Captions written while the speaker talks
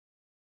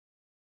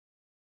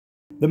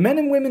The men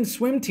and women's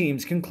swim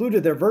teams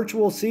concluded their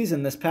virtual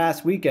season this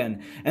past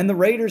weekend, and the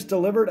Raiders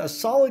delivered a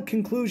solid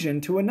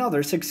conclusion to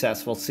another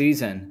successful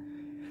season.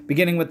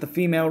 Beginning with the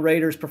female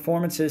Raiders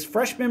performances,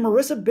 freshman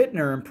Marissa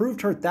Bittner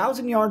improved her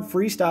 1,000-yard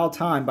freestyle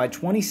time by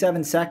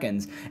 27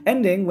 seconds,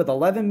 ending with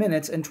 11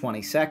 minutes and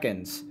 20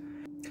 seconds.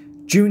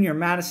 Junior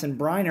Madison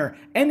Briner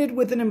ended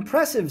with an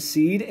impressive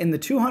seed in the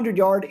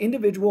 200-yard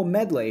individual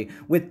medley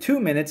with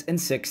 2 minutes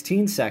and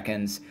 16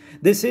 seconds.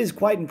 This is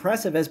quite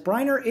impressive as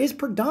Briner is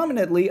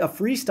predominantly a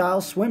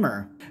freestyle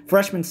swimmer.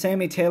 Freshman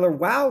Sammy Taylor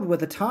wowed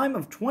with a time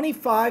of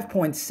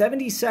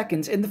 25.70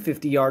 seconds in the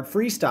 50-yard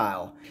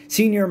freestyle.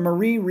 Senior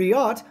Marie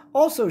Riot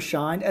also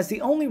shined as the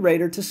only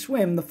Raider to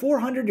swim the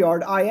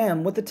 400-yard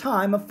IM with a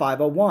time of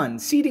 5:01,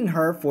 seeding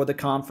her for the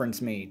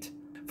conference meet.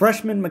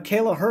 Freshman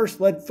Michaela Hirsch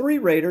led 3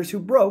 Raiders who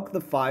broke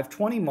the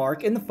 5:20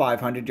 mark in the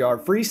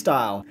 500-yard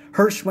freestyle.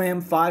 Hirsch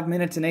swam 5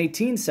 minutes and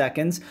 18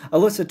 seconds,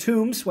 Alyssa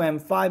Toom swam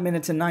 5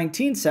 minutes and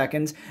 19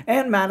 seconds,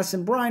 and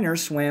Madison Briner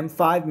swam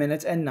 5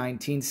 minutes and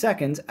 19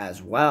 seconds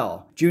as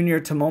well. Junior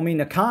Tomomi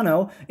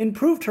Nakano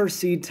improved her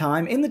seed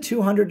time in the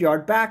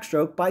 200-yard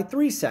backstroke by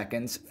 3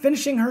 seconds,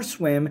 finishing her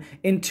swim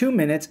in 2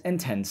 minutes and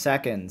 10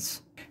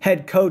 seconds.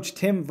 Head coach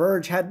Tim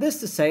Verge had this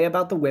to say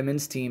about the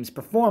women's team's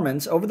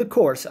performance over the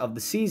course of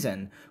the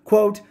season.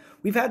 Quote,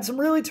 "We've had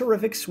some really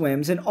terrific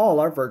swims in all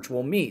our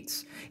virtual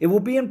meets. It will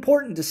be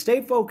important to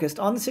stay focused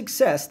on the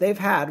success they've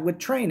had with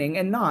training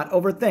and not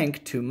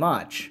overthink too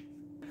much."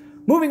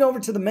 Moving over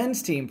to the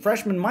men's team,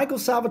 freshman Michael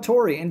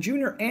Salvatore and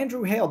junior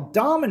Andrew Hale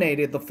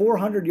dominated the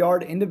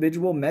 400-yard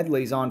individual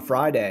medleys on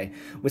Friday,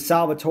 with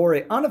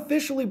Salvatore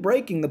unofficially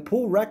breaking the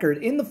pool record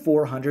in the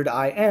 400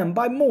 IM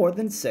by more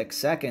than 6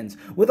 seconds,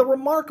 with a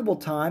remarkable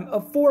time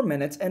of 4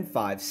 minutes and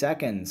 5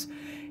 seconds.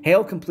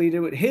 Hale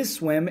completed his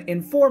swim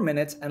in 4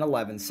 minutes and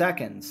 11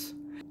 seconds.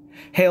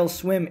 Hale's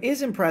swim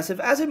is impressive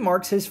as it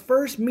marks his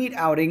first meet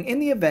outing in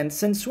the event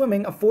since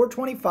swimming a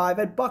 4:25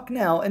 at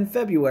Bucknell in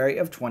February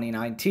of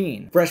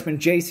 2019. Freshman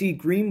JC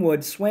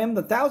Greenwood swam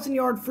the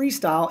 1,000-yard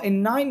freestyle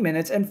in 9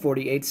 minutes and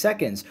 48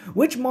 seconds,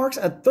 which marks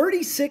a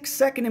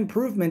 36-second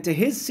improvement to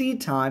his seed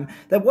time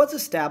that was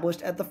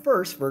established at the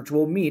first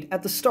virtual meet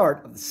at the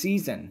start of the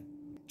season.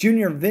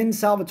 Junior Vin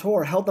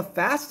Salvatore held the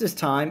fastest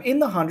time in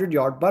the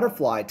 100-yard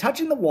butterfly,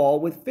 touching the wall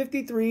with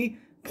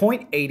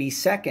 53.80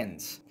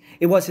 seconds.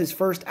 It was his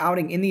first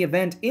outing in the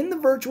event in the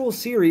virtual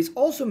series,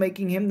 also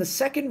making him the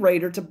second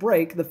Raider to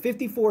break the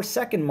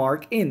 54-second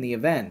mark in the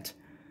event.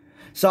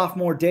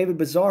 Sophomore David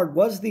Bazard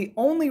was the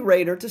only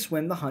Raider to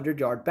swim the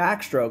 100-yard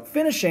backstroke,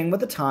 finishing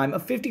with a time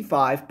of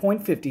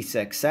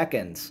 55.56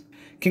 seconds.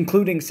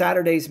 Concluding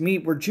Saturday's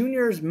meet were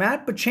juniors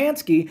Matt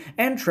Bachansky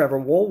and Trevor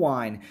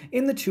Woolwine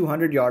in the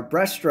 200-yard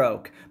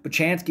breaststroke.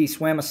 Bachansky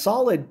swam a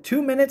solid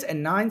 2 minutes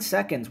and 9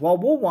 seconds, while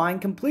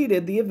Woolwine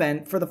completed the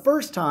event for the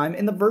first time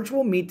in the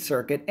virtual meet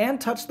circuit and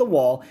touched the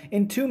wall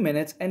in 2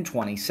 minutes and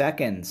 20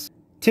 seconds.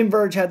 Tim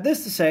Verge had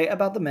this to say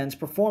about the men's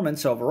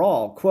performance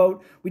overall,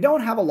 quote, "We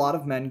don't have a lot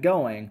of men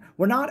going.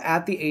 We're not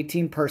at the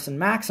 18-person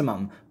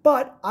maximum,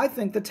 but I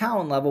think the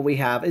talent level we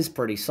have is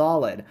pretty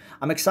solid.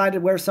 I'm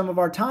excited where some of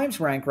our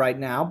times rank right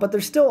now, but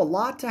there's still a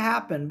lot to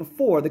happen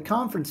before the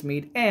conference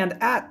meet and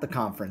at the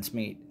conference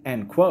meet,"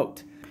 end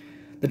quote.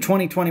 The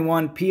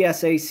 2021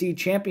 PSAC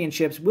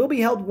Championships will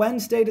be held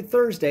Wednesday to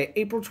Thursday,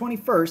 April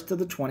 21st to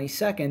the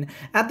 22nd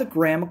at the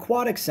Graham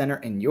Aquatic Center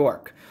in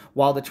York,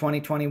 while the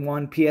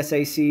 2021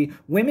 PSAC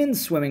Women's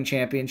Swimming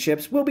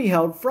Championships will be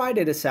held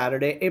Friday to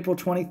Saturday, April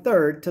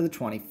 23rd to the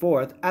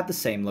 24th at the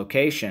same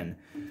location.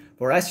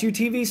 For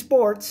SUTV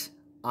Sports,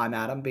 I'm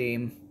Adam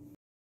Beam.